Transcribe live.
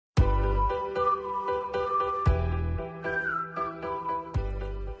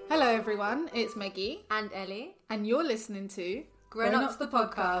Hello everyone, it's Meggie and Ellie, and you're listening to Grown Ups the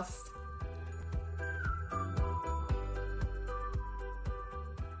podcast.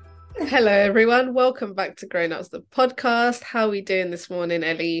 Hello everyone, welcome back to Grown Ups the podcast. How are we doing this morning,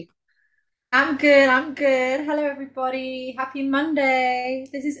 Ellie? I'm good. Hello everybody. Happy Monday.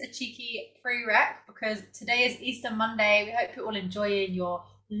 This is a cheeky pre-rec because today is Easter Monday. We hope you're all enjoying your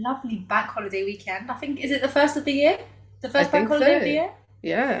lovely bank holiday weekend. I think, is it the first of the year? The first bank holiday of the year?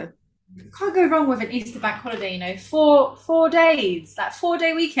 Yeah. Can't go wrong with an Easter bank holiday, you know. Four days, like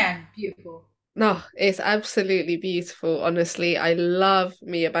 4-day weekend. Beautiful. No, it's absolutely beautiful. Honestly, I love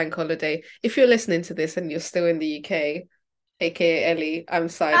me a bank holiday. If you're listening to this and you're still in the UK, aka Ellie, I'm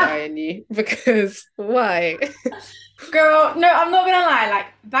side-eyeing you because why? Girl, no, I'm not gonna lie. Like,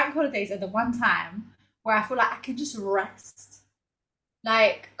 bank holidays are the one time where I feel like I can just rest.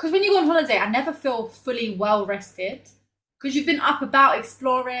 Like, because when you go on holiday, I never feel fully well rested. Because you've been up about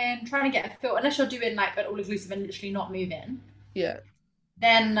exploring, trying to get a feel, unless you're doing like an all-inclusive and literally not moving. Yeah.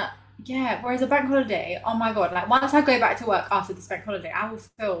 Then, yeah, whereas a bank holiday, oh my God, like once I go back to work after this bank holiday, I will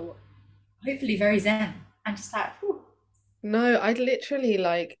feel hopefully very zen and just like, whew. No, I literally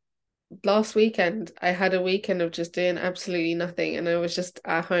like last weekend, I had a weekend of just doing absolutely nothing and I was just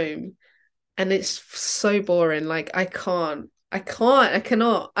at home and it's so boring. Like I cannot. I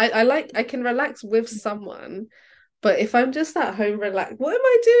can relax with someone. But if I'm just at home relaxed, what am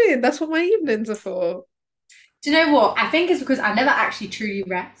I doing? That's what my evenings are for. Do you know what? I think it's because I never actually truly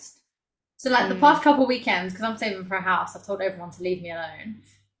rest. So like the past couple of weekends, because I'm saving for a house, I've told everyone to leave me alone.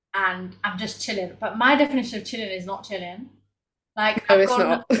 And I'm just chilling. But my definition of chilling is not chilling. Like No, it's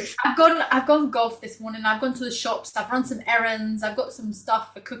not. I've gone golf this morning, I've gone to the shops, I've run some errands, I've got some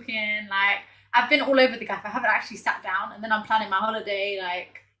stuff for cooking, like I've been all over the gaff. I haven't actually sat down and then I'm planning my holiday,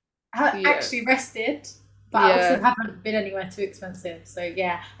 like I haven't actually rested. But I also haven't been anywhere too expensive. So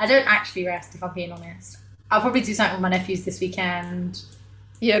yeah, I don't actually rest if I'm being honest. I'll probably do something with my nephews this weekend.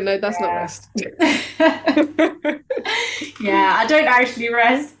 Yeah, no, that's not rest. Yeah, I don't actually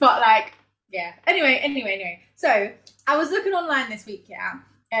rest, but like, yeah. Anyway. So I was looking online this week,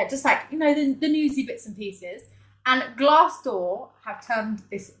 just like, you know, the newsy bits and pieces. And Glassdoor have termed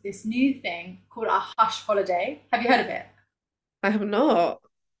this new thing called a hush holiday. Have you heard of it? I have not.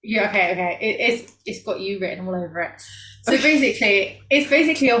 Yeah, okay. It's got you written all over it. So basically, it's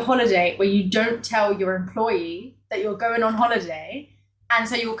basically a holiday where you don't tell your employee that you're going on holiday, and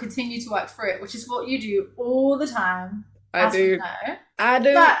so you'll continue to work through it, which is what you do all the time. I do.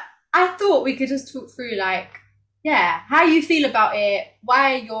 But I thought we could just talk through, like, yeah, how you feel about it,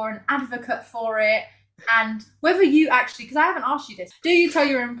 why you're an advocate for it, and whether you actually, because I haven't asked you this, do you tell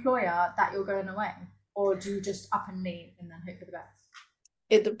your employer that you're going away, or do you just up and leave and then hope for the best?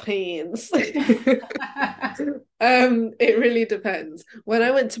 It depends. It really depends. When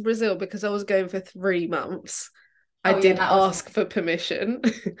I went to Brazil, because I was going for 3 months, I did ask for permission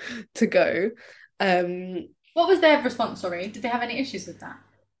to go. What was their response, sorry? Did they have any issues with that?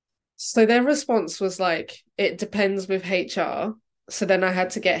 So their response was like, it depends with HR. So then I had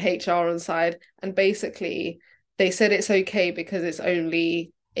to get HR on side. And basically, they said it's okay because it's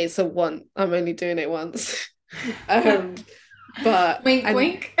a one. I'm only doing it once. But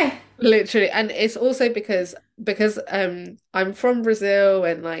wink. Literally, and it's also because I'm from Brazil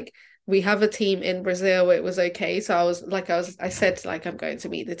and like we have a team in Brazil. It was okay. So I said like I'm going to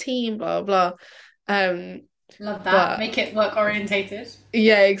meet the team, blah blah. Love that. Make it work orientated.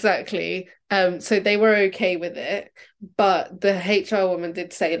 Yeah, exactly. So they were okay with it, but the HR woman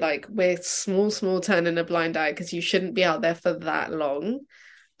did say like we're small turning a blind eye because you shouldn't be out there for that long.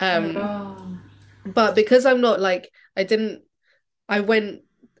 But because I'm not like I went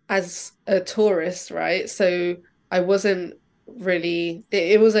as a tourist, right? So I wasn't really,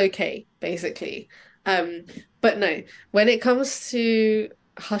 it was okay, basically. But no, when it comes to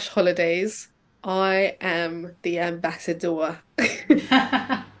hush holidays, I am the ambassador.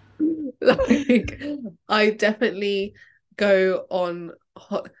 Like, I definitely go on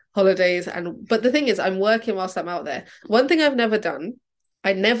holidays, but the thing is, I'm working whilst I'm out there. One thing I've never done,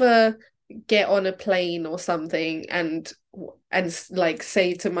 I never get on a plane or something and like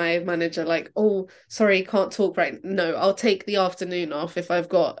say to my manager like, oh sorry, can't talk right. No, I'll take the afternoon off if I've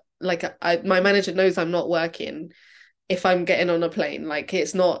got like my manager knows I'm not working if I'm getting on a plane. Like I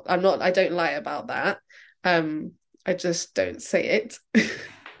don't lie about that. I just don't say it.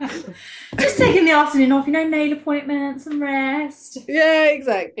 Just taking the afternoon off, you know, nail appointments and rest. Yeah,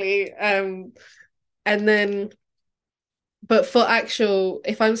 exactly. And then but for actual,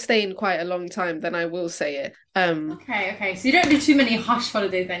 if I'm staying quite a long time, then I will say it. Okay. So you don't do too many hush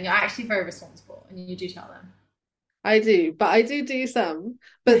holidays then. You're actually very responsible and you do tell them. I do, but I do some.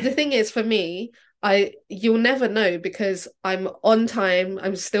 But the thing is, for me, you'll never know because I'm on time.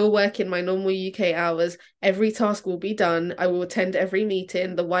 I'm still working my normal UK hours. Every task will be done. I will attend every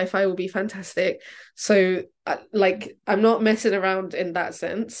meeting. The Wi-Fi will be fantastic. So, like, I'm not messing around in that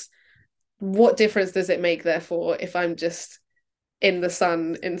sense. What difference does it make, therefore, if I'm just in the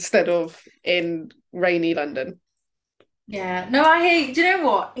sun instead of in rainy London? Yeah, no, I hear you. Do you know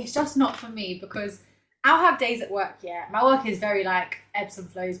what? It's just not for me because I'll have days at work. Yeah, my work is very like ebbs and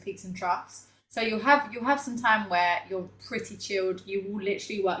flows, peaks and troughs. So you'll have some time where you're pretty chilled. You will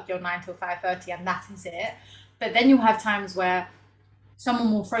literally work your 9 till 5:30, and that is it. But then you'll have times where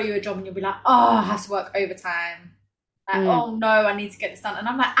someone will throw you a job, and you'll be like, "Oh, I have to work overtime." Like, Mm. "Oh no, I need to get this done." And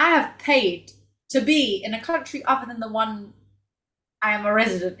I'm like, "I have paid to be in a country other than the one I am a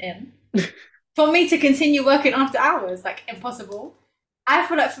resident in." For me to continue working after hours, like impossible. I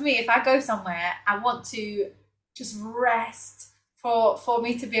feel like for me, if I go somewhere, I want to just rest for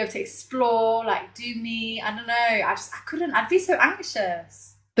me to be able to explore, like do me. I don't know. I couldn't. I'd be so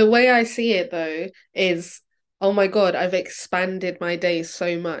anxious. The way I see it though is, oh my God, I've expanded my days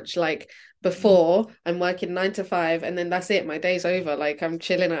so much. Like before, I'm working 9 to 5 and then that's it. My day's over. Like I'm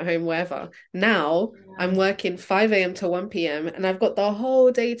chilling at home, wherever. Now I'm Yeah. working 5 a.m. to 1 p.m. and I've got the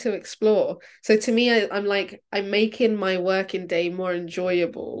whole day to explore. So to me, I'm like, I'm making my working day more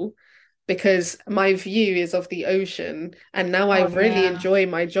enjoyable because my view is of the ocean and now I Oh really yeah. enjoy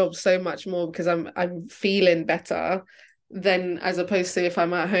my job so much more because I'm feeling better than as opposed to if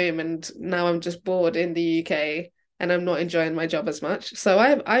I'm at home and now I'm just bored in the UK and I'm not enjoying my job as much. So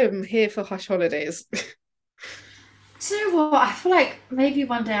I'm here for hush holidays. Do you know what? I feel like maybe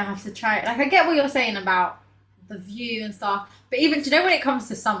one day I have to try it. Like I get what you're saying about the view and stuff, but even do you know when it comes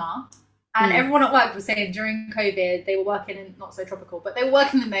to summer, and Mm. everyone at work was saying during COVID they were working in not so tropical, but they were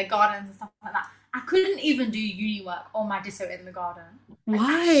working in their gardens and stuff like that. I couldn't even do uni work or my disso in the garden. Like I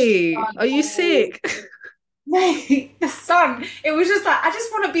Why? Are you struggled. sick? Mate, the sun. It was just like I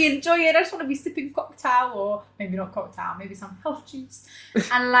just want to be enjoying. I just want to be sipping cocktail or maybe not cocktail, maybe some health juice,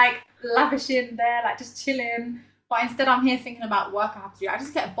 and like lavishing there, like just chilling. But instead, I'm here thinking about work I have to do. I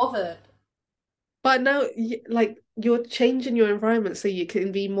just get bothered. But now, like, you're changing your environment so you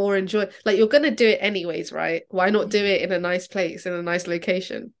can be more enjoy. Like, you're gonna do it anyways, right? Why not do it in a nice place, in a nice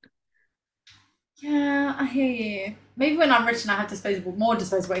location? Yeah, I hear you. Maybe when I'm rich and I have more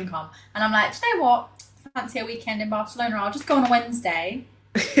disposable income, and I'm like, do you know what? Fancy a weekend in Barcelona. I'll just go on a Wednesday,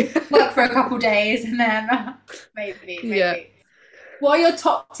 work for a couple days, and then Yeah. maybe. What are your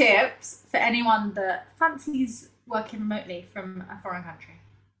top tips for anyone that fancies working remotely from a foreign country?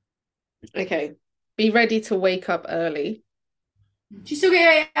 Okay. Be ready to wake up early. Do you still get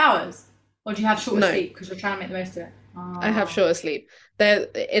your 8 hours? Or do you have shorter No, sleep because you're trying to make the most of it? I have Oh. shorter sleep. There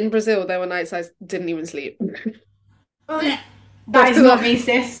in Brazil, there were nights I didn't even sleep. That That's is because not I me,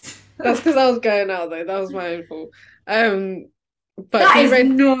 sis. that's because I was going out though. That was my own fault. But That be is ready.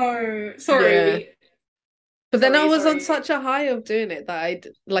 no. Yeah. Sorry. But then I was on Sorry. such a high of doing it that I'd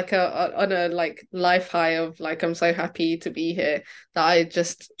like on a like life high of like I'm so happy to be here that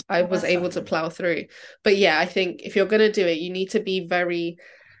I Oh, was that's able to lovely. plow through. But yeah, I think if you're gonna do it, you need to be very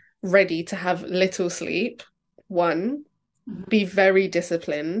ready to have little sleep. One, be very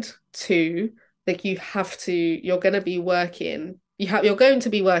disciplined. Two, like you're gonna be working. You're going to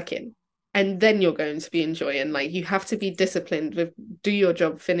be working and then you're going to be enjoying. Like you have to be disciplined with do your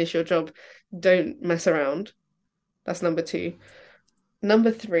job, finish your job, don't mess around. That's number two.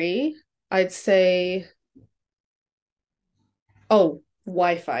 Number three, I'd say, oh,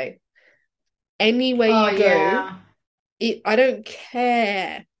 Wi-Fi. Anywhere Oh, you go, yeah. I don't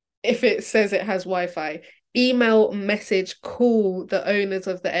care if it says it has Wi-Fi. Email, message, call the owners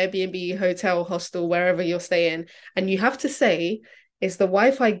of the Airbnb, hotel, hostel, wherever you're staying, and you have to say, is the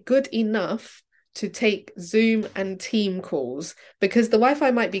Wi-Fi good enough to take Zoom and team calls? Because the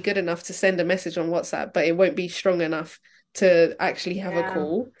Wi-Fi might be good enough to send a message on WhatsApp, but it won't be strong enough to actually have a Yeah.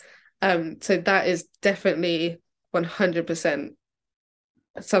 call. So that is definitely 100%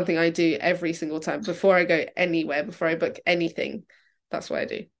 something I do every single time before I go anywhere, before I book anything. That's what I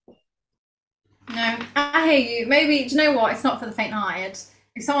do. No, I hear you. Maybe, do you know what? It's not for the faint-hearted.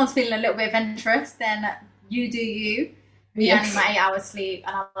 If someone's feeling a little bit adventurous, then you do you. Me, I need Yes. my 8 hours sleep,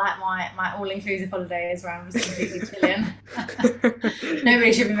 and I like my all-inclusive holidays where I'm just completely chilling.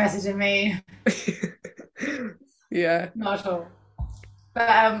 Nobody should be messaging me. Yeah. Not at all. But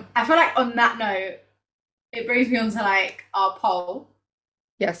I feel like on that note, it brings me on to like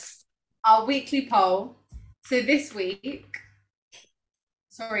Yes. our weekly poll. So this week,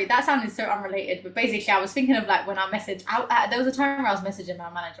 sorry, that sounded so unrelated, but basically, I was thinking of like when I messaged. There was a time where I was messaging my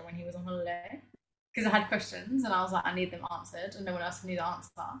manager when he was on holiday, because I had questions and I was like, I need them answered, and no one else knew the answer.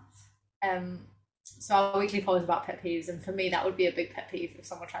 Um, so our weekly poll is about pet peeves, and for me, that would be a big pet peeve if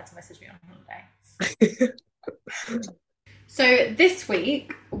someone tried to message me on holiday. So this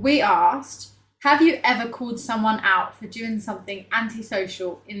week we asked, have you ever called someone out for doing something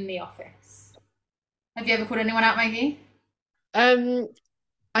antisocial in the office? Have you ever called anyone out, Maggie? Um,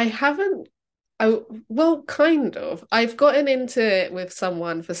 I haven't. Well, kind of. I've gotten into it with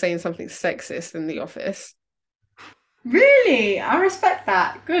someone for saying something sexist in the office. Really? I respect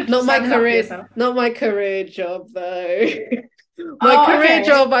that. Good. Not my Standing up for career, yourself. not my career job though. My Oh, career okay.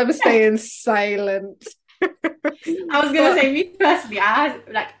 job, I'm staying silent. I was gonna But say, me personally, I had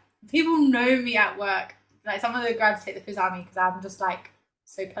like people know me at work. Like some of the grads take the piss out of me because I'm just like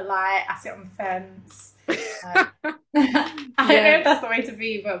so polite. I sit on the fence. Like, I don't know yeah, if that's the way to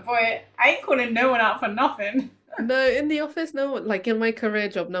be, but boy, I ain't calling no one out for nothing. no, in the office, no one, like in my career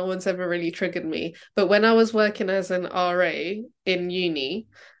job, no one's ever really triggered me. But when I was working as an RA in uni,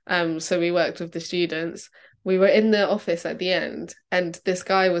 so we worked with the students, we were in the office at the end, and this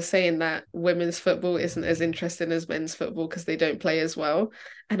guy was saying that women's football isn't as interesting as men's football because they don't play as well.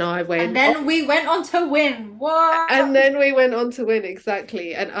 And I And went, then we went on to win. and What? then we went on to win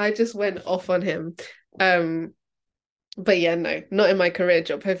exactly, and I just went off on him. Um, but yeah, no, not in my career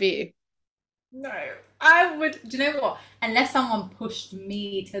job. Have you? No, I would. Do you know what? Unless someone pushed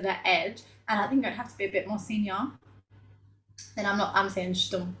me to the edge, and I think I'd have to be a bit more senior, then I'm not. I'm saying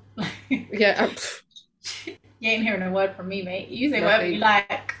stum. Yeah, You ain't hearing a word from me, mate. You say whatever you nothing.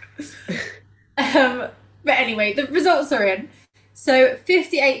 like. But anyway, the results are in. So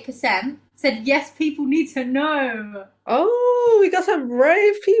 58% said yes, people need to know. Oh, we got some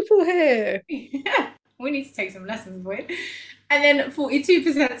brave people here. We need to take some lessons, boy. And then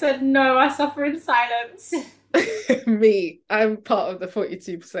 42% said no, I suffer in silence. Me, I'm part of the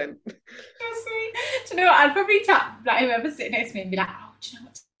 42%. Honestly. Do you know what? I'd probably tap like whoever's sitting next to me and be like, oh, do you know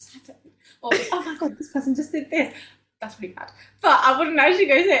what just happened? Or oh my god, this person just did this. That's really bad. But I wouldn't actually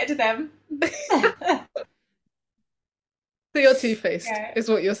go say it to them. So you're two-faced, Yeah. is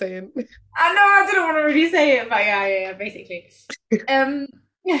what you're saying. I know I didn't want to really say it, but yeah, basically. Um,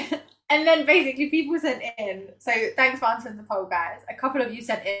 and then basically people sent in. So thanks for answering the poll, guys. A couple of you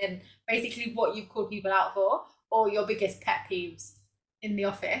sent in basically what you've called people out for, or your biggest pet peeves in the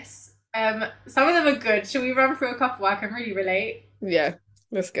office. Some of them are good. Shall we run through a couple? I can really relate. Yeah,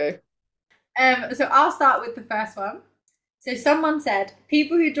 let's go. So I'll start with the first one. So someone said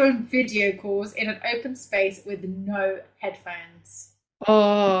people who join video calls in an open space with no headphones.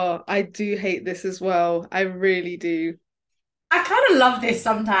 Oh, I do hate this as well. I really do. I kind of love this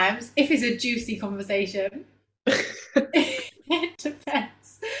sometimes if it's a juicy conversation. It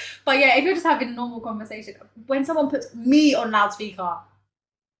depends. But yeah, if you're just having a normal conversation, when someone puts me on loudspeaker,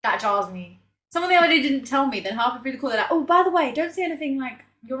 that jars me. Someone the other day didn't tell me, then halfway through the call, they're like, oh, by the way, don't say anything like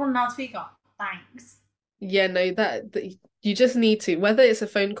you're on loudspeaker. Thanks. Yeah, no, that you just need to, whether it's a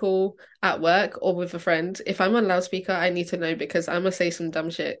phone call at work or with a friend, if I'm on loudspeaker, I need to know because I'm gonna say some dumb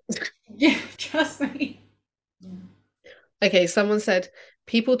shit. Yeah, trust me. Okay, someone said,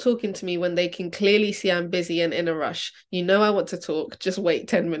 people talking to me when they can clearly see I'm busy and in a rush. You know I want to talk, just wait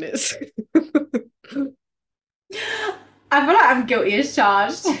 10 minutes. I feel like I'm guilty as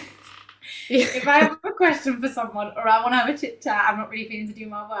charged. Yeah. If I have a question for someone or I want to have a chit chat, I'm not really feeling to do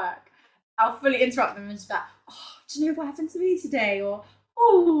my work, I'll fully interrupt them and just be like, oh, do you know what happened to me today? Or,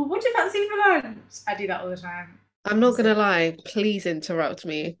 oh, what do you fancy for lunch? I do that all the time. I'm not gonna lie, please interrupt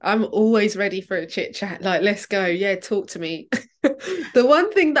me. I'm always ready for a chit chat. Like, let's go. Yeah, talk to me. The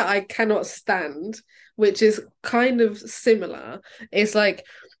one thing that I cannot stand, which is kind of similar, is like,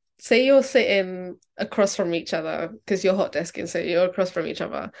 say you're sitting across from each other because you're hot desking, so you're across from each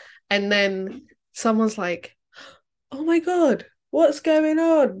other, and then someone's like, oh my God, what's going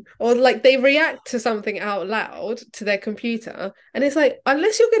on? Or like they react to something out loud to their computer, and it's like,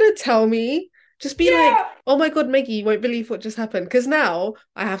 unless you're gonna tell me, just be like, Yeah. oh my God, Maggie, you won't believe what just happened. Because now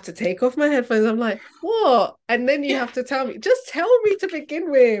I have to take off my headphones. I'm like, what? And then you have to tell me. Just tell me to begin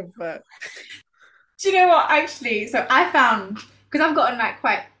with. Do you know what? Actually, so I found, because I've gotten like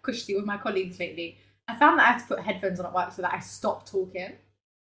quite cushy with my colleagues lately, I found that I have to put headphones on at work so that I stop talking.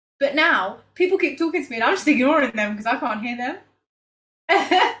 But now people keep talking to me and I'm just ignoring them because I can't hear them.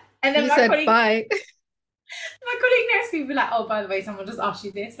 And then You my said colleague, bye. my colleague next to me will be like, "Oh, by the way, someone just asked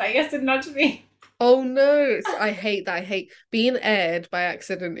you this." Like, yes, and nudge me. Oh no. I hate that. I hate being aired by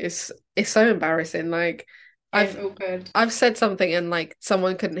accident is so embarrassing. Like It's I've awkward. I've said something and like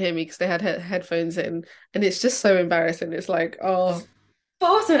someone couldn't hear me because they had headphones in, and it's just so embarrassing. It's like, oh, But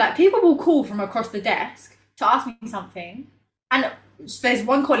also, like, people will call from across the desk to ask me something, and there's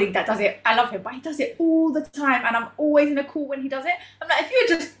one colleague that does it. I love him, but he does it all the time, and I'm always in a call when he does it. I'm like, if you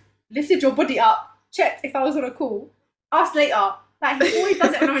had just lifted your body up, checked if I was on a call, asked later. Like, he always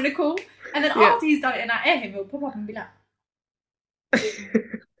does it when I'm in a call, and then after he's done it and I air him, he'll pop up and be like.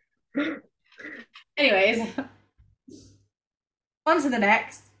 Anyways, on to the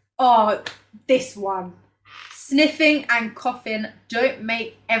next. Oh, this one. Sniffing and coughing don't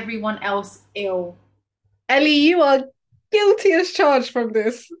make everyone else ill. Ellie, you are guilty as charged from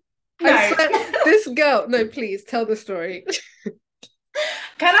this. No. I swear, this girl. No, please tell the story.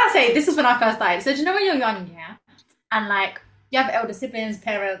 Can I say, this is when I first started. So do you know when you're young, yeah? And like, you have elder siblings,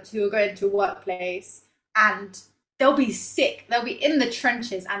 parents who are going to a workplace and they'll be sick. They'll be in the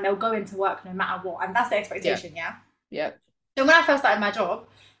trenches and they'll go into work no matter what. And that's the expectation, yeah? Yeah. So when I first started my job,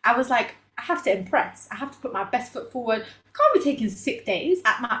 I was like, I have to impress. I have to put my best foot forward. I can't be taking sick days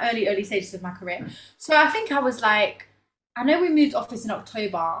at my early stages of my career. So I think I was like, I know we moved office in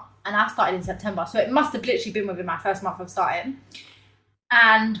October and I started in September. So it must have literally been within my first month of starting.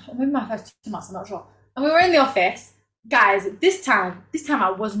 And or maybe my first 2 months, I'm not sure. And we were in the office. Guys, this time I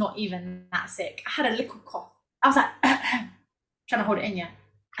was not even that sick. I had a little cough. I was like, trying to hold it in, yeah.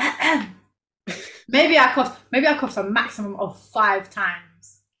 Maybe I coughed a maximum of 5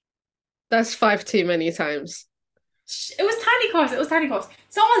 times. That's 5 too many times. It was tiny coughs.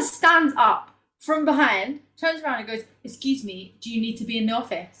 Someone stands up from behind, turns around and goes, "Excuse me, do you need to be in the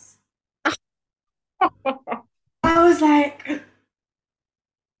office?" I was like,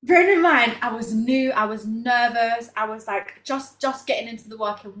 bearing in mind, I was new, I was nervous, I was like just getting into the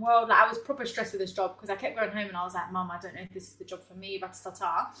working world. Like, I was proper stressed with this job because I kept going home and I was like, "Mum, I don't know if this is the job for me." And I looked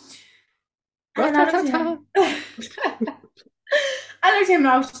at him and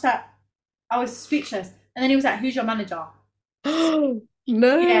I was just like, I was speechless. And then he was like, "Who's your manager?" No.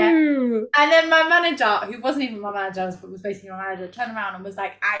 Yeah. And then my manager, who wasn't even my manager, but was basically my manager, turned around and was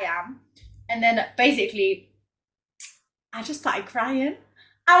like, "I am." And then basically, I just started crying.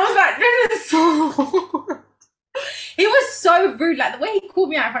 I was like, "This is so..." He was so rude. Like, the way he called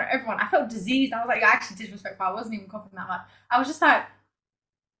me out in front of everyone, I felt diseased. I was like, "You're actually disrespectful." I wasn't even coughing that much. I was just like,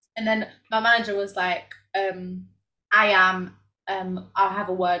 and then my manager was like, "I am, I'll have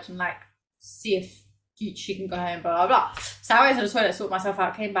a word and like see if she can go home, blah, blah, blah." So I went to the toilet, sorted myself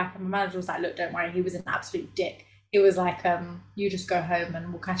out, came back, and my manager was like, "Look, don't worry." He was an absolute dick. He was like, "You just go home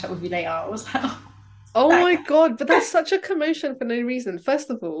and we'll catch up with you later." I was like, oh my God, but that's such a commotion for no reason. First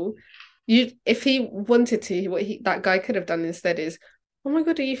of all, if he wanted to, that guy could have done instead is, "Oh my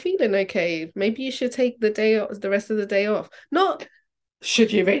God, are you feeling okay? Maybe you should take the rest of the day off." Not,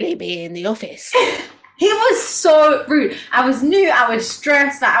 "Should you really be in the office?" He was so rude. I was new, I was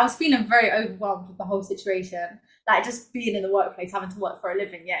stressed, like I was feeling very overwhelmed with the whole situation. Like, just being in the workplace, having to work for a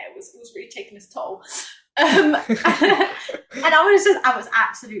living, yeah, it was really taking its toll. And I was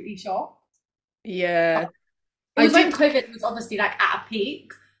absolutely shocked. Yeah. It was when COVID was obviously like at a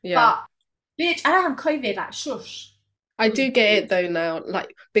peak. Yeah. But bitch, I don't have COVID, like shush. I do get it though now.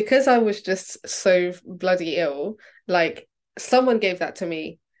 Like, because I was just so bloody ill, like someone gave that to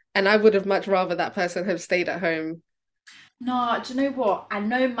me. And I would have much rather that person have stayed at home. No, do you know what? I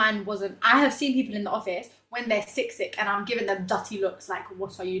know mine wasn't. I have seen people in the office when they're sick, and I'm giving them dirty looks like,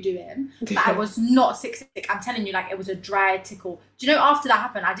 "What are you doing?" But I was not sick. I'm telling you, like, it was a dry tickle. Do you know, after that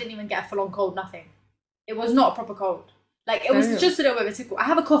happened, I didn't even get a full-on cold, nothing. It was not a proper cold. Like, it was just a little bit of a tickle. I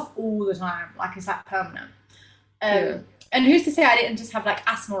have a cough all the time. Like, it's like permanent. And who's to say I didn't just have like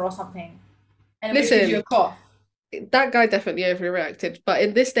asthma or something? And it would give you a cough. That guy definitely overreacted, but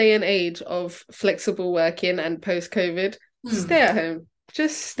in this day and age of flexible working and post-COVID, stay at home.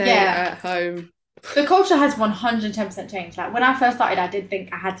 Just stay at home. The culture has 110% changed. Like, when I first started, I did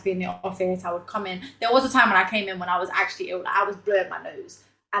think I had to be in the office. I would come in. There was a time when I came in when I was actually ill. Like, I was blowing my nose.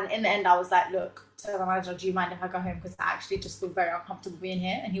 And in the end, I was like, "Look, to my manager, do you mind if I go home? Because I actually just feel very uncomfortable being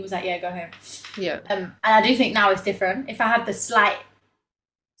here." And he was like, "Yeah, go home." Yeah. And I do think now it's different. If I have the slight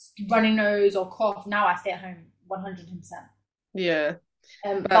runny nose or cough, now I stay at home 110%. Yeah.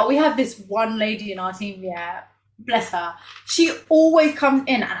 But we have this one lady in our team, yeah, bless her. She always comes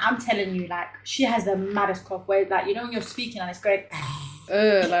in, and I'm telling you, like, she has the maddest cough where, like, you know, when you're speaking and it's going,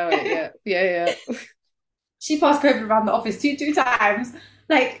 yeah. She passed COVID around the office two times.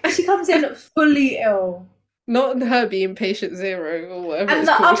 Like, she comes in fully ill. Not her being patient zero or whatever. And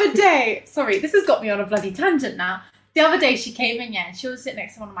the other day, sorry, this has got me on a bloody tangent now. The other day she came in, yeah, and she was sitting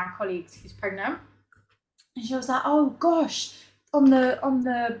next to one of my colleagues who's pregnant. And she was like, "Oh gosh," on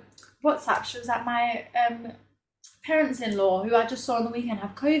the WhatsApp, she was like, "My parents-in-law, who I just saw on the weekend,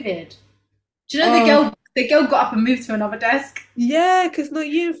 have COVID." Do you know the girl The girl got up and moved to another desk. Yeah, because no,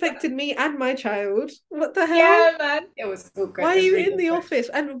 you infected me and my child. What the hell? Yeah, man. It was awkward. Why are It was you really in the awkward. office?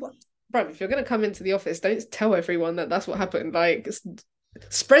 And bro, if you're gonna come into the office, don't tell everyone that that's what happened. Like,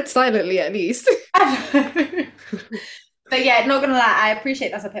 spread silently at least. But yeah, not gonna lie, I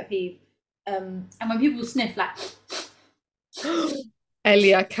appreciate that's a pet peeve. And when people sniff, like,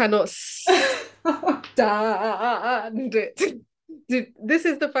 Ellie, I cannot stand it. Dude, this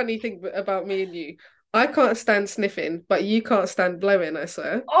is the funny thing about me and you. I can't stand sniffing, but you can't stand blowing, I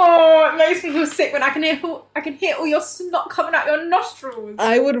swear. oh, it makes me feel sick when I can hear all your snot coming out your nostrils.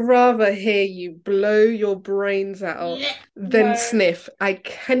 I would rather hear you blow your brains out than No. sniff. I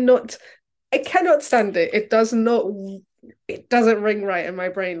cannot stand it. It doesn't ring right in my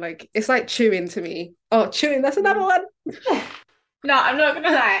brain. Like, it's like chewing to me. Oh, chewing, that's another one. No, I'm not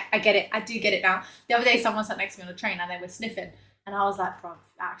gonna lie. I get it. I do get it now. The other day, someone sat next to me on the train and they were sniffing, and I was like, "Bro,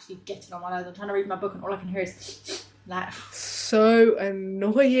 actually getting on my nose. I'm trying to read my book, and all I can hear is like." So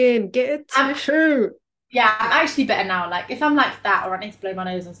annoying. Get a tissue. Yeah, I'm actually better now. Like, if I'm like that or I need to blow my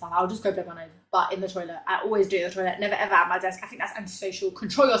nose and stuff, I'll just go blow my nose. But in the toilet, I always do it in the toilet. Never ever at my desk. I think that's antisocial.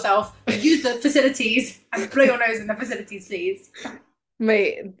 Control yourself. Use the facilities and blow your nose in the facilities, please.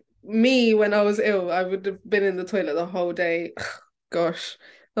 Mate, me when I was ill, I would have been in the toilet the whole day. Gosh,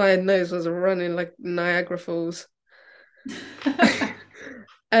 my nose was running like Niagara Falls.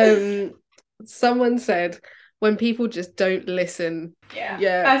 Someone said when people just don't listen.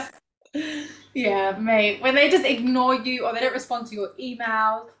 Yeah. Yeah, mate. When they just ignore you or they don't respond to your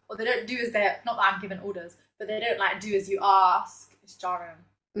email or they don't do as they're not that I'm giving orders, but they don't like do as you ask. It's jarring.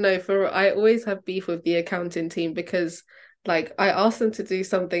 No, I always have beef with the accounting team because like I ask them to do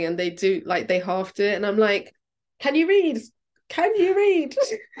something and they do like they half do it and I'm like, can you read? Can you read?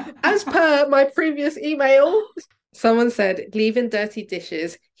 As per my previous email. Someone said leaving dirty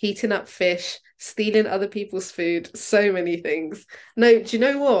dishes, heating up fish, stealing other people's food, so many things. No, do you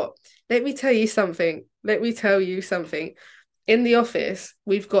know what? Let me tell you something. In the office,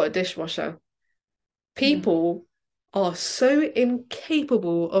 we've got a dishwasher. People are so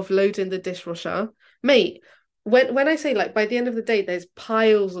incapable of loading the dishwasher. Mate, when I say like by the end of the day, there's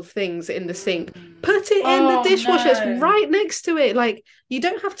piles of things in the sink. Put it in the dishwasher. It's right next to it. Like you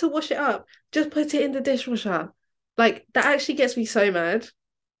don't have to wash it up. Just put it in the dishwasher. Like that actually gets me so mad.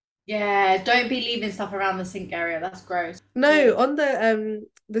 Yeah, don't be leaving stuff around the sink area. That's gross. No, on the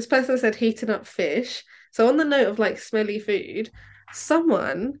this person said heating up fish. So on the note of like smelly food,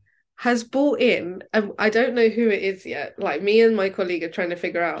 someone has bought in, I don't know who it is yet. Like me and my colleague are trying to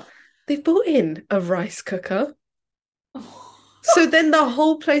figure out. They've bought in a rice cooker. So then the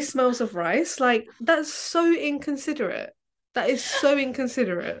whole place smells of rice. Like that's so inconsiderate. That is so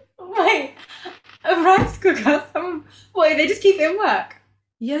inconsiderate. Wait, a rice cooker? Wait, they just keep it in work?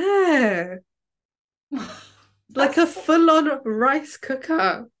 Yeah. Like a full-on rice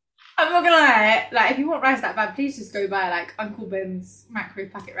cooker. I'm not gonna lie, like if you want rice that bad, please just go buy like Uncle Ben's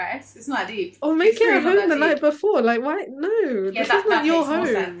microwave packet rice. It's not that deep. Or make It's it really at not home that the night deep. before. Like, why? No, Yeah, this is not your makes more home.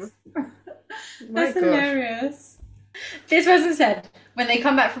 sense. My That's gosh. hilarious. This person said when they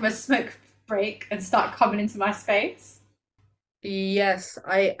come back from a smoke break and start coming into my space. Yes,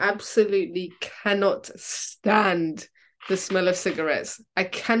 I absolutely cannot stand the smell of cigarettes. I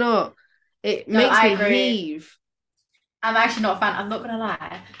cannot. It No, makes I me agree. heave. I'm actually not a fan. I'm not gonna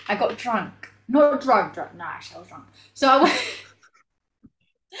lie. I got drunk. Not drunk. No, actually, I was drunk. So I went.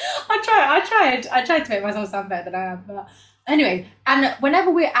 I tried to make myself sound better than I am. But anyway, and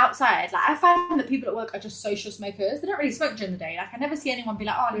whenever we're outside, like I find that people at work are just social smokers. They don't really smoke during the day. Like I never see anyone be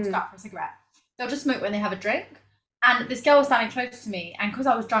like, "Oh, I need to go out for a cigarette." They'll just smoke when they have a drink. And this girl was standing close to me, and because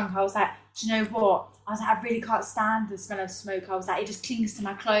I was drunk, I was like, "Do you know what?" I was like, "I really can't stand the smell of smoke." I was like, "It just clings to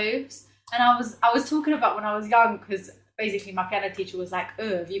my clothes." And I was talking about when I was young because basically my piano teacher was like,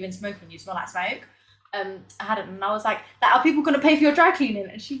 "Oh, have you been smoking? You smell like smoke." I hadn't, and I was like, "Are people going to pay for your dry cleaning?"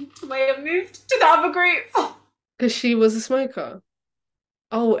 And she walked away and moved to the other group. Because she was a smoker.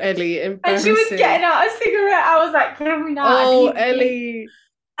 Oh, Ellie, And embarrassing. she was getting out a cigarette. I was like, "Kill me now." Oh, Ellie.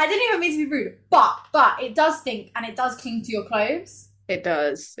 I didn't even mean to be rude, but it does stink and it does cling to your clothes. It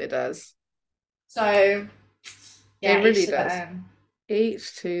does. So yeah, It really each to their does. own.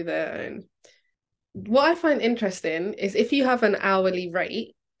 Each to their own. What I find interesting is if you have an hourly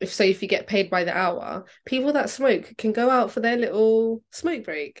rate, if you get paid by the hour, people that smoke can go out for their little smoke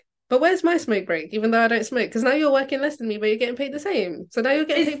break. But where's my smoke break? Even though I don't smoke, because now you're working less than me, but you're getting paid the same. So now you're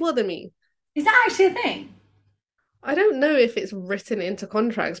getting paid more than me. Is that actually a thing? I don't know if it's written into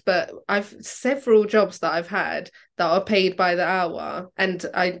contracts, but I've several jobs that I've had that are paid by the hour, and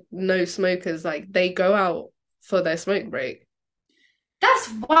I know smokers like they go out for their smoke break.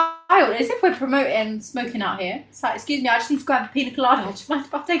 That's wild. As if we're promoting smoking out here. It's like, excuse me, I just need to grab a pina colada. Do you mind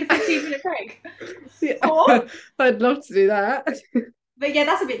if I take a 15-minute break? Yeah. Or, I'd love to do that. but yeah,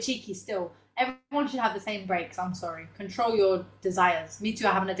 that's a bit cheeky still. Everyone should have the same breaks. I'm sorry. Control your desires. Me too,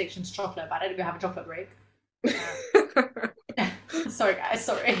 I have an addiction to chocolate, but I don't even have a chocolate break. Sorry, guys.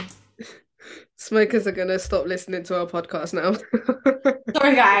 Sorry. Smokers are gonna stop listening to our podcast now.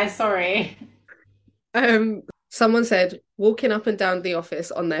 Sorry, guys. Sorry. Someone said walking up and down the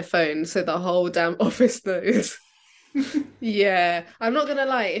office on their phone so the whole damn office knows. Yeah, I'm not gonna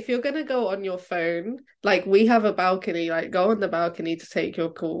lie, if you're gonna go on your phone, like we have a balcony, like go on the balcony to take your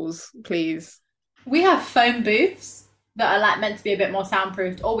calls, please. We have phone booths that are like meant to be a bit more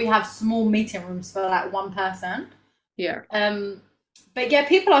soundproofed, or we have small meeting rooms for like one person. Yeah. But yeah,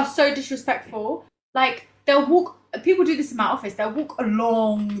 people are so disrespectful. Like they'll walk. People do this in my office. They'll walk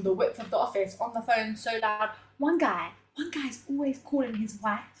along the width of the office on the phone so loud. One guy's always calling his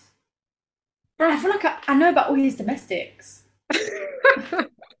wife. Bro, I feel like I know about all his domestics.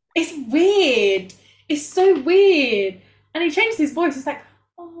 It's weird. It's so weird. And he changes his voice. It's like,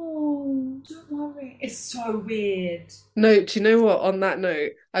 oh, don't worry. It's so weird. No, do you know what? On that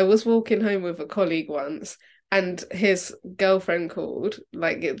note, I was walking home with a colleague once, and his girlfriend called,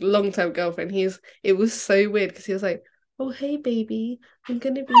 like a long-term girlfriend. It was so weird because he was like, "Oh, hey, baby, I'm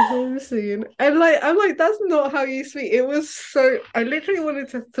gonna be home soon." And like, I'm like, that's not how you speak. It was so, I literally wanted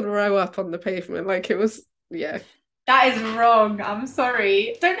to throw up on the pavement. Like it was, yeah. That is wrong. I'm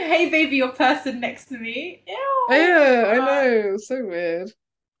sorry. Don't hey baby your person next to me. Ew. Yeah, I know. So weird.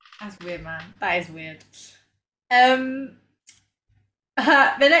 That's weird, man. That is weird. The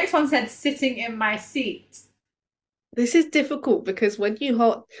next one said sitting in my seat. This is difficult because when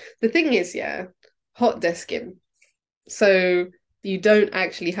the thing is, yeah, hot desking. So you don't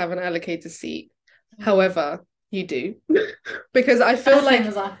actually have an allocated seat. However, you do. Because I feel like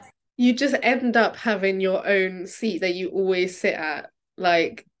you just end up having your own seat that you always sit at.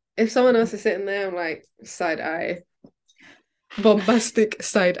 Like if someone else is sitting there, I'm like, side eye. Bombastic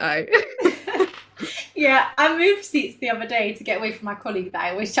side eye. Yeah, I moved seats the other day to get away from my colleague that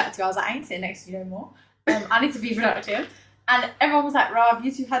I always chat to. I was like, I ain't sitting next to you no more. I need to be productive. And everyone was like, Rav,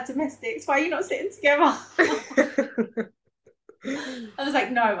 you two had domestics. Why are you not sitting together? I was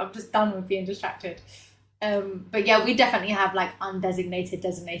like, no, I'm just done with being distracted. But yeah, we definitely have like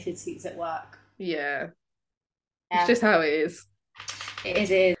designated seats at work. Yeah. It's just how it is.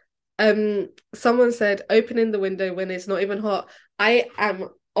 It is. Someone said opening the window when it's not even hot. I am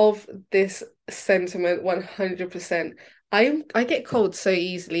of this sentiment 100%. I get cold so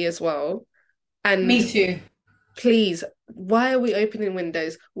easily as well. And me too. Please, why are we opening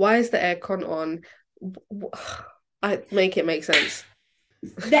windows? Why is the aircon on? I make it make sense.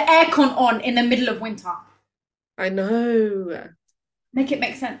 The aircon on in the middle of winter. I know. Make it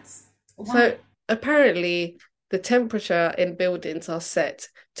make sense. Why? So apparently the temperature in buildings are set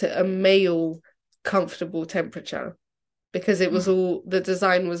to a male comfortable temperature because it was all, the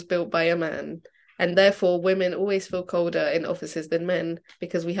design was built by a man, and therefore women always feel colder in offices than men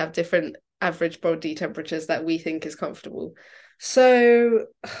because we have different average body temperatures that we think is comfortable. So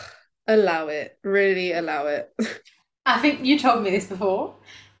allow it, really allow it. I think you told me this before,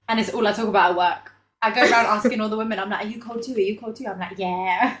 and it's all I talk about at work. I go around asking all the women, I'm like, are you cold too? Are you cold too? I'm like,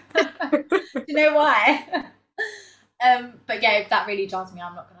 yeah. Do you know why? But yeah, that really jars me,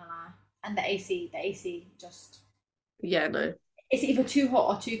 I'm not gonna lie. And the AC just, yeah, no, it's either too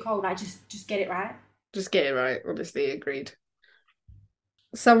hot or too cold. Like just get it right. Just get it right, honestly, agreed.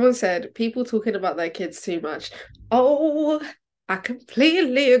 Someone said people talking about their kids too much. Oh, I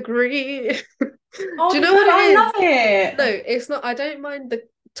completely agree. Oh, do you know what I it is? love it. No, it's not. I don't mind the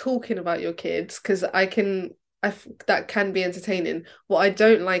talking about your kids because that can be entertaining. What I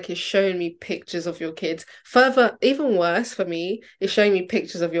don't like is showing me pictures of your kids. Further, even worse for me is showing me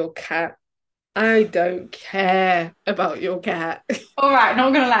pictures of your cat. I don't care about your cat. All right,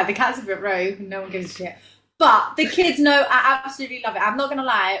 not gonna lie, the cat's a bit rogue. No one gives a shit. But the kids know I absolutely love it. I'm not gonna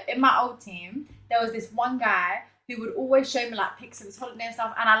lie. In my old team, there was this one guy who would always show me like pics of his holiday and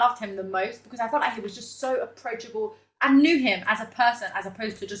stuff, and I loved him the most because I felt like he was just so approachable. I knew him as a person as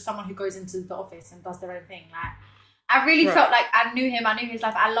opposed to just someone who goes into the office and does their own thing. Like, I really felt like I knew him. I knew his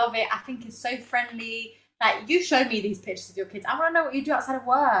life. I love it. I think he's so friendly. Like, you show me these pictures of your kids. I want to know what you do outside of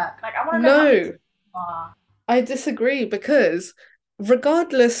work. Like, I want to know how you are. I disagree because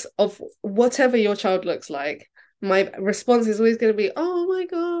regardless of whatever your child looks like, my response is always going to be, oh my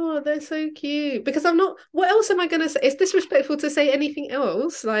God, they're so cute. Because I'm not, what else am I going to say? It's disrespectful to say anything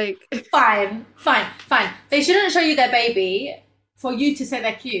else. Like, Fine. They shouldn't show you their baby for you to say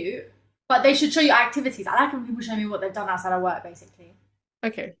they're cute, but they should show you activities. I like when people show me what they've done outside of work, basically.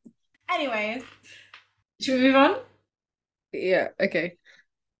 Okay. Anyways, should we move on? Yeah, okay.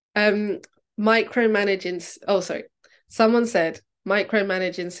 Micromanaging. Oh, sorry. Someone said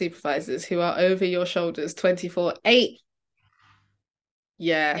micromanaging supervisors who are over your shoulders 24/8.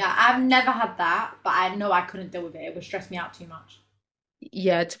 Yeah. Yeah, I've never had that, but I know I couldn't deal with it. It would stress me out too much.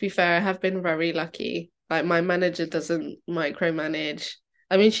 Yeah, to be fair, I have been very lucky. Like my manager doesn't micromanage.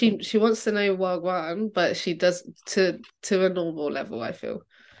 I mean, she wants to know Wagwan, but she does to a normal level, I feel.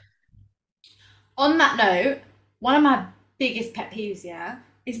 On that note, one of my biggest pet peeves, yeah,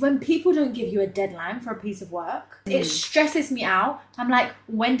 is when people don't give you a deadline for a piece of work. It stresses me out. I'm like,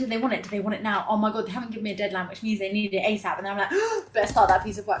 when do they want it? Do they want it now? Oh my God, they haven't given me a deadline, which means they need it ASAP. And then I'm like, oh, better start that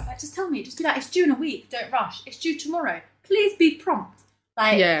piece of work. Like, just tell me, just be like, it's due in a week. Don't rush. It's due tomorrow. Please be prompt.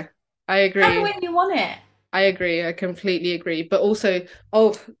 Like, Yeah, I agree. tell me when you want it. I agree. I completely agree. But also,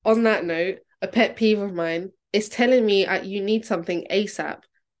 oh, on that note, a pet peeve of mine is telling me you need something ASAP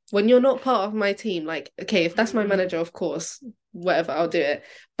when you're not part of my team. Like, okay, if that's my manager, of course, whatever, I'll do it.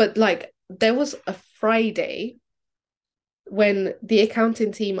 But like, there was a Friday when the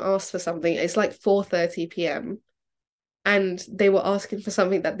accounting team asked for something. It's like 4:30 p.m. and they were asking for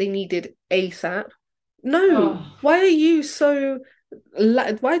something that they needed ASAP. No, Oh. why are you so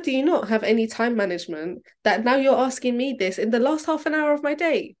why do you not have any time management that now you're asking me this in the last half an hour of my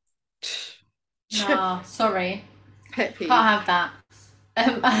day? No, sorry. Pet peeve. Can't have that.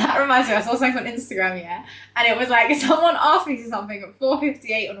 That reminds me, I saw something on Instagram, yeah, and it was like someone asked me something at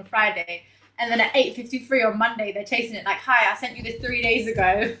 4:58 on a Friday, and then at 8:53 on Monday, they're chasing it like, "Hi, I sent you this 3 days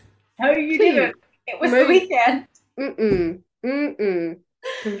ago." No, you Please. didn't. It was No. the weekend.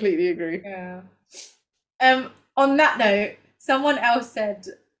 Completely agree. Yeah. On that note, someone else said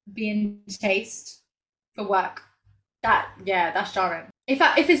being chased for work. That's jarring.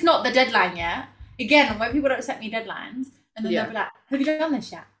 If it's not the deadline yet, again, when people don't set me deadlines, and then they'll be like, "Have you done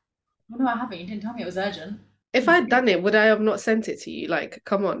this yet?" Well, no, I haven't. You didn't tell me it was urgent. If I'd done it, would I have not sent it to you? Like,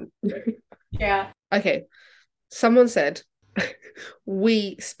 come on. Yeah. Okay. Someone said,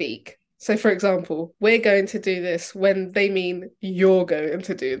 we speak. So, for example, we're going to do this when they mean you're going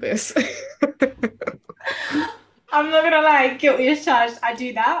to do this. I'm not gonna lie, guilty as charged. I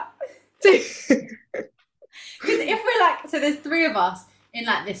do that. Because if we're like, so there's three of us in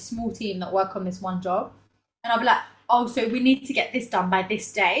like this small team that work on this one job, and I'll be like, oh, so we need to get this done by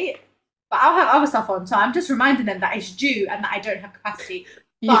this date, but I'll have other stuff on, so I'm just reminding them that it's due and that I don't have capacity.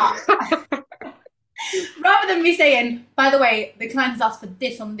 But rather than me saying, by the way, the client has asked for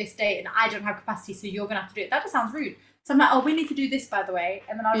this on this date and I don't have capacity, so you're gonna have to do it. That just sounds rude. So I'm like, oh, we need to do this, by the way,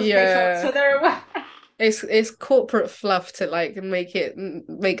 and then I'll just make sure so they're aware. It's corporate fluff to like make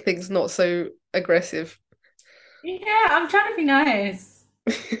things not so aggressive. Yeah, I'm trying to be nice.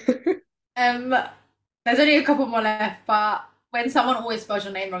 There's only a couple more left, but when someone always spells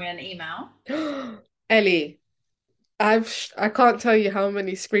your name wrong in an email. Ellie, I can't tell you how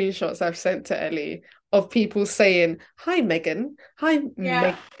many screenshots I've sent to Ellie of people saying, "Hi Megan, hi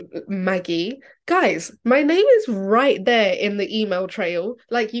Maggie." Guys, my name is right there in the email trail.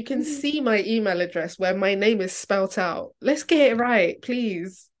 Like you can see my email address where my name is spelt out. Let's get it right,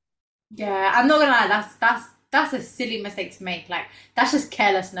 please. Yeah, I'm not gonna lie, that's a silly mistake to make. Like that's just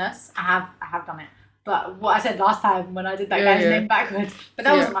carelessness. I have done it. But what I said last time when I did that guy's name backwards, but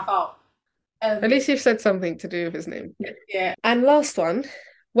that wasn't my fault. At least you've said something to do with his name. Yeah. And last one,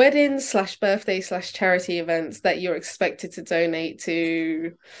 weddings/birthday/charity events that you're expected to donate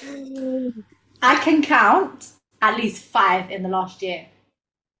to. I can count at least 5 in the last year.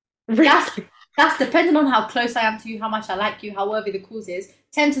 Really? That's depending on how close I am to you, how much I like you, how worthy the cause is.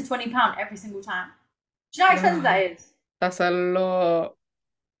 £10 to £20 every single time. Do you know how expensive that is? That's a lot.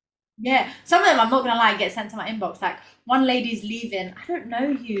 Yeah, some of them I'm not gonna lie get sent to my inbox. Like one lady's leaving. I don't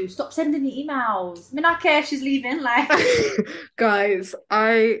know you. Stop sending me emails. I mean, I care she's leaving. Like, guys,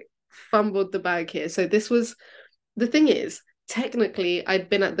 I fumbled the bag here. So the thing is, technically, I'd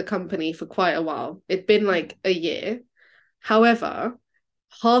been at the company for quite a while. It'd been like a year. However,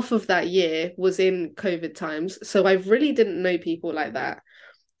 half of that year was in COVID times, so I really didn't know people like that.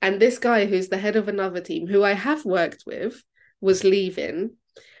 And this guy who's the head of another team, who I have worked with, was leaving.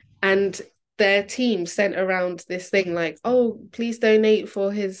 And their team sent around this thing like, oh, please donate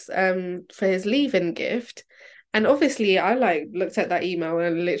for his leaving gift. And obviously I like looked at that email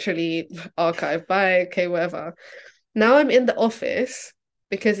and literally archived, bye, okay, whatever. Now I'm in the office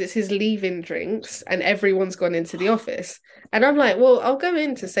because it's his leaving drinks and everyone's gone into the office. And I'm like, well, I'll go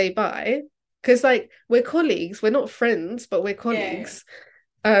in to say bye. Because like we're colleagues, we're not friends, but we're colleagues.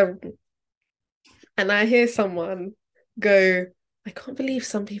 Yeah. And I hear someone go, I can't believe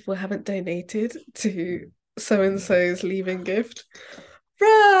some people haven't donated to so-and-so's leaving gift.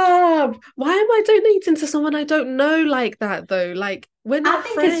 Bruh, why am I donating to someone I don't know like that though? Like, we're I not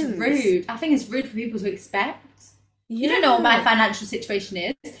think friends. it's rude. I think it's rude for people to expect. You Yeah. don't know what my financial situation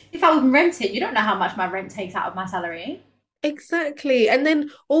is. If I was renting, you don't know how much my rent takes out of my salary. Exactly. And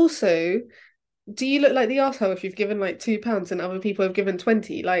then also, do you look like the arsehole if you've given like £2 and other people have given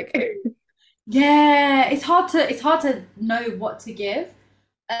 20? Like, Yeah, it's hard to know what to give.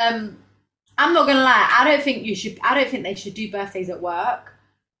 Um, I'm not gonna lie, I don't think they should do birthdays at work.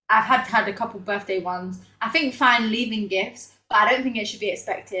 I've had a couple birthday ones. I think fine leaving gifts, but I don't think it should be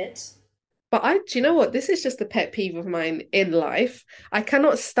expected. but do you know what? This is just a pet peeve of mine in life. I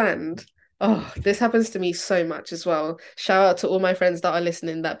cannot stand. Oh, this happens to me so much as well. Shout out to all my friends that are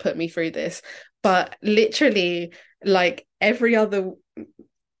listening that put me through this. But literally, like every other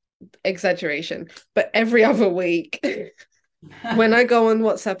exaggeration, but every other week, when I go on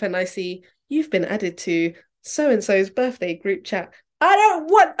WhatsApp and I see you've been added to so and so's birthday group chat, I don't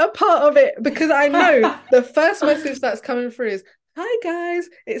want a part of it because I know the first message that's coming through is, "Hi guys,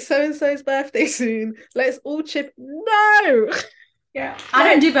 it's so and so's birthday soon. Let's all chip." No, Yeah. I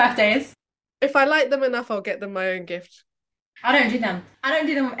don't do birthdays. if I like them enough, I'll get them my own gift. I don't do them. I don't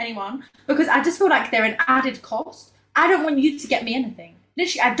do them with anyone because I just feel like they're an added cost. I don't want you to get me anything.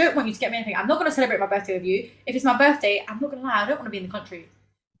 Literally, I don't want you to get me anything. I'm not going to celebrate my birthday with you. If it's my birthday, I'm not going to lie, I don't want to be in the country.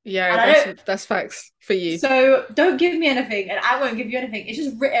 Yeah, that's facts for you. So don't give me anything and I won't give you anything. It's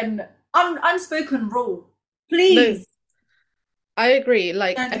just written, unspoken rule. Please. No, I agree.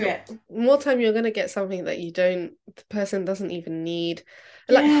 Like, Don't do it. more time you're gonna get something that the person doesn't even need.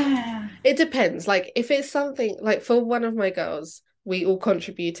 Like, Yeah. it depends. Like, if it's something like for one of my girls, we all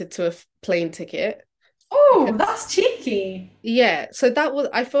contributed to a plane ticket. Oh, that's cheeky. Yeah, so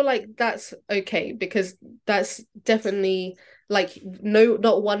I feel like that's okay because that's definitely like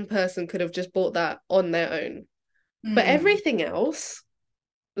not one person could have just bought that on their own. But everything else,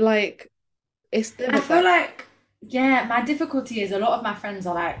 like, it's never I feel like, yeah, my difficulty is a lot of my friends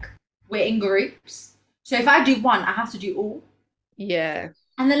are like, we're in groups. So if I do one, I have to do all. Yeah.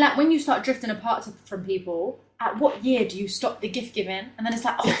 And then like when you start drifting apart from people, at what year do you stop the gift giving? And then it's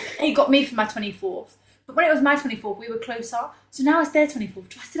like, oh, they got me for my 24th. But when it was my 24th, we were closer. So now it's their 24th.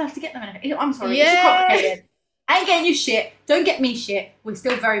 Do I still have to get them anything? I'm sorry, it's Yeah. complicated. I ain't getting you shit. Don't get me shit. We're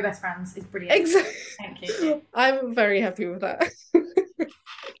still very best friends. It's brilliant. Exactly. Thank you. I'm very happy with that.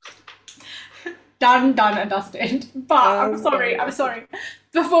 Done and dusted. But I'm sorry.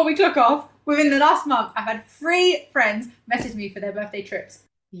 Before we clock off, within the last month, I've had 3 friends message me for their birthday trips.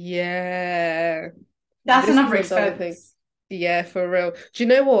 Yeah. That's This another is another thing. expense. Yeah, for real. Do you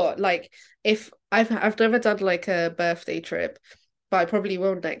know what? Like, if I've never done like a birthday trip, but I probably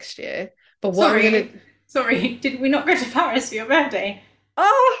will next year. But what I'm gonna Sorry, did we not go to Paris for your birthday?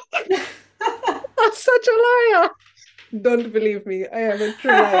 Oh, I'm such a liar. Don't believe me. I am a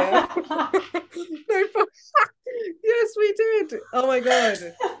true liar. No, yes, we did. Oh my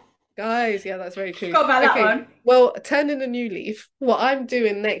God. Guys, yeah, that's very true. Forgot about that one. Well, turning a new leaf, what I'm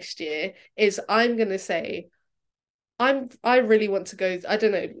doing next year is I'm gonna say I really want to go. I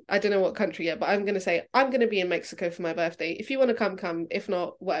don't know what country yet, but I'm gonna say I'm gonna be in Mexico for my birthday. If you want to come. If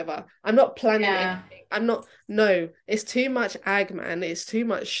not, whatever. I'm not planning anything. No, it's too much ag, man. It's too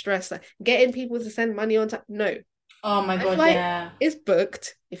much stress. Like, getting people to send money on time. No. Oh my God, flight yeah. is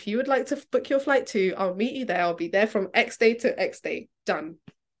booked. If you would like to book your flight too, I'll meet you there. I'll be there from X day to X day. Done.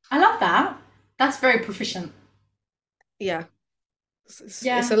 I love that. That's very proficient. Yeah. It's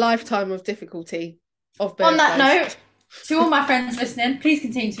a lifetime of difficulty. On that note, to all my friends listening, please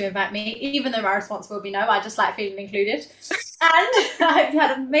continue to invite me, even though my response will be no. I just like feeling included. And I hope you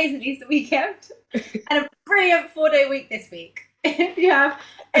had an amazing Easter weekend and a brilliant 4-day week this week. If you have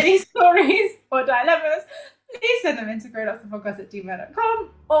any stories or dilemmas, please send them in to grownupsthepodcast@gmail.com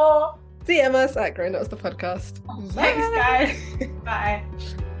or DM us at Grown Ups the Podcast. Thanks, guys. Bye.